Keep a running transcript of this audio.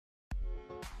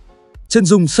Chân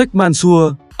dung Sheikh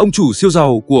Mansour, ông chủ siêu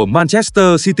giàu của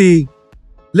Manchester City,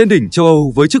 lên đỉnh châu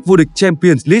Âu với chức vô địch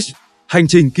Champions Leage. Hành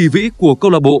trình kỳ vĩ của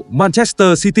câu lạc bộ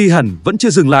Manchester City hẳn vẫn chưa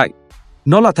dừng lại.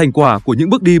 Nó là thành quả của những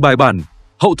bước đi bài bản,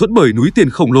 hậu thuẫn bởi núi tiền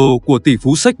khổng lồ của tỷ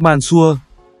phú Sheikh Mansour.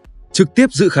 Trực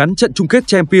tiếp dự khán trận chung kết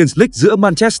Champions Leage giữa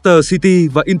Manchester City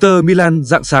và Inter Milan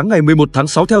rạng sáng ngày 11 tháng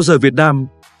 6 theo giờ Việt Nam,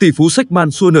 tỷ phú Sheikh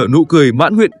Mansour nở nụ cười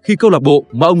mãn nguyện khi câu lạc bộ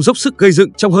mà ông dốc sức gây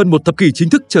dựng trong hơn một thập kỷ chính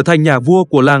thức trở thành nhà vua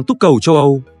của làng túc cầu châu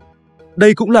Âu.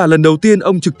 Đây cũng là lần đầu tiên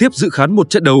ông trực tiếp dự khán một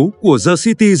trận đấu của The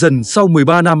Citizen sau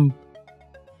 13 năm.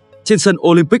 Trên sân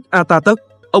Olympic Atatürk,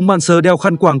 ông Mansour đeo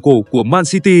khăn quàng cổ của Man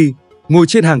City, ngồi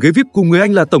trên hàng ghế VIP cùng người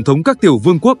anh là Tổng thống các tiểu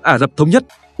vương quốc Ả Rập Thống Nhất,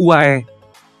 UAE.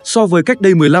 So với cách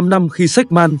đây 15 năm khi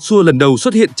Sheikh Mansour lần đầu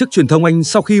xuất hiện trước truyền thông Anh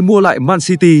sau khi mua lại Man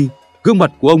City, gương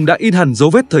mặt của ông đã in hẳn dấu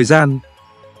vết thời gian.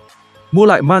 Mua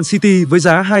lại Man City với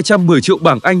giá 210 triệu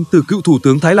bảng Anh từ cựu thủ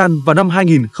tướng Thái Lan vào năm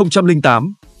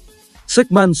 2008.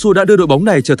 Sheikh Mansour đã đưa đội bóng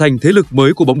này trở thành thế lực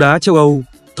mới của bóng đá châu Âu,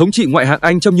 thống trị ngoại hạng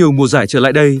Anh trong nhiều mùa giải trở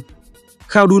lại đây.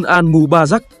 Khaldoun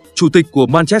Al-Mubarak, chủ tịch của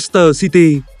Manchester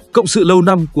City, cộng sự lâu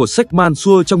năm của Sheikh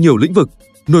Mansour trong nhiều lĩnh vực,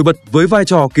 nổi bật với vai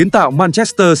trò kiến tạo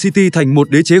Manchester City thành một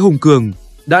đế chế hùng cường,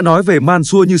 đã nói về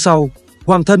Mansour như sau: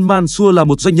 Hoàng thân Mansour là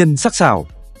một doanh nhân sắc sảo.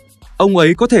 Ông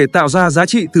ấy có thể tạo ra giá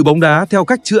trị từ bóng đá theo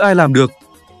cách chưa ai làm được.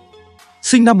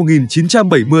 Sinh năm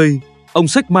 1970, ông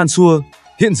Sheikh Mansour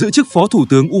hiện giữ chức Phó Thủ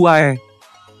tướng UAE.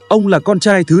 Ông là con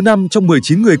trai thứ 5 trong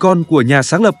 19 người con của nhà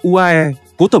sáng lập UAE,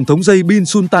 cố Tổng thống Zayed bin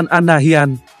Sultan Al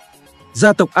Nahyan.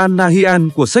 Gia tộc Al Nahyan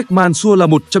của Sheikh Mansour là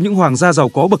một trong những hoàng gia giàu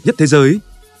có bậc nhất thế giới.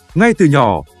 Ngay từ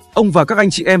nhỏ, ông và các anh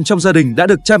chị em trong gia đình đã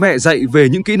được cha mẹ dạy về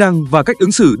những kỹ năng và cách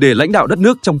ứng xử để lãnh đạo đất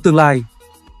nước trong tương lai.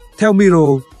 Theo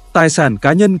Mirror, tài sản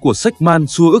cá nhân của Sheikh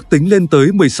Mansour ước tính lên tới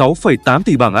 16,8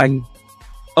 tỷ bảng Anh.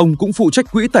 Ông cũng phụ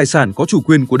trách quỹ tài sản có chủ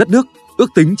quyền của đất nước, ước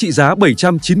tính trị giá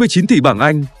 799 tỷ bảng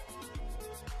Anh.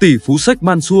 Tỷ phú Sheikh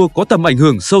Mansour có tầm ảnh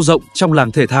hưởng sâu rộng trong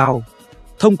làng thể thao.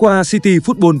 Thông qua City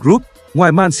Football Group,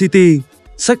 ngoài Man City,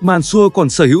 Sheikh Mansour còn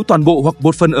sở hữu toàn bộ hoặc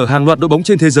một phần ở hàng loạt đội bóng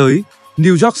trên thế giới: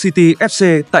 New York City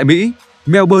FC tại Mỹ,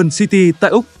 Melbourne City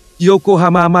tại Úc,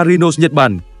 Yokohama Marinos Nhật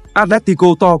Bản, Atletico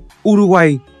Torque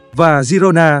Uruguay và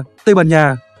Girona, Tây Ban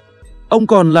Nha. Ông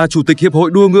còn là chủ tịch Hiệp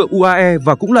hội đua ngựa UAE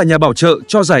và cũng là nhà bảo trợ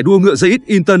cho giải đua ngựa Zayed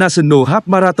International Half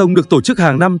Marathon được tổ chức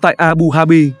hàng năm tại Abu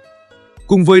Dhabi.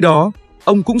 Cùng với đó,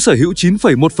 ông cũng sở hữu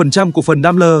 9,1% cổ phần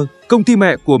Daimler, công ty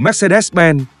mẹ của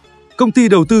Mercedes-Benz. Công ty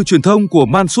đầu tư truyền thông của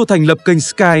Mansour thành lập kênh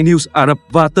Sky News Ả Rập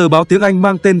và tờ báo tiếng Anh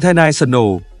mang tên The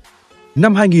National.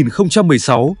 Năm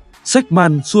 2016, Sheikh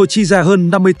Mansour chi ra hơn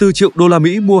 54 triệu đô la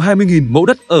Mỹ mua 20.000 mẫu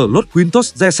đất ở Los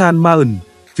Quintos de San Maen,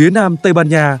 phía nam Tây Ban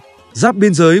Nha, giáp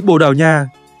biên giới Bồ Đào Nha.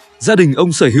 Gia đình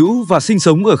ông sở hữu và sinh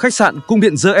sống ở khách sạn cung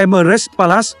điện The Emirates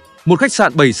Palace, một khách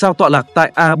sạn 7 sao tọa lạc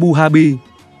tại Abu Dhabi.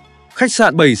 Khách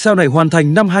sạn 7 sao này hoàn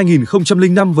thành năm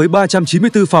 2005 với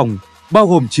 394 phòng, bao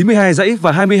gồm 92 dãy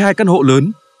và 22 căn hộ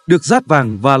lớn, được dát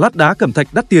vàng và lát đá cẩm thạch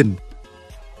đắt tiền.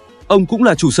 Ông cũng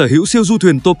là chủ sở hữu siêu du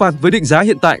thuyền Topa với định giá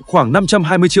hiện tại khoảng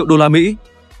 520 triệu đô la Mỹ.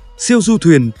 Siêu du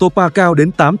thuyền Topa cao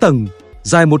đến 8 tầng,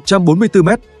 dài 144 m,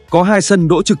 có 2 sân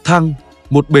đỗ trực thăng,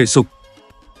 1 bể sục,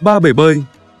 3 bể bơi,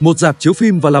 1 rạp chiếu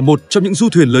phim và là một trong những du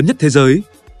thuyền lớn nhất thế giới.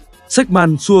 Sheikh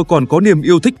Mansour còn có niềm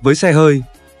yêu thích với xe hơi.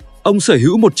 Ông sở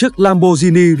hữu một chiếc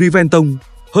Lamborghini Reventon,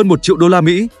 hơn 1 triệu đô la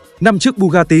Mỹ, 5 chiếc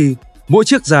Bugatti, mỗi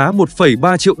chiếc giá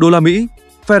 1,3 triệu đô la Mỹ,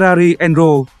 Ferrari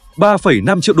Enro,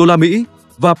 3,5 triệu đô la Mỹ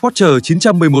và Porsche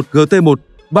 911 GT1,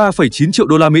 3,9 triệu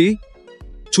đô la Mỹ.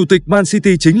 Chủ tịch Man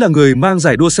City chính là người mang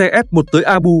giải đua xe F1 tới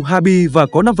Abu Dhabi và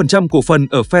có 5% cổ phần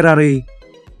ở Ferrari.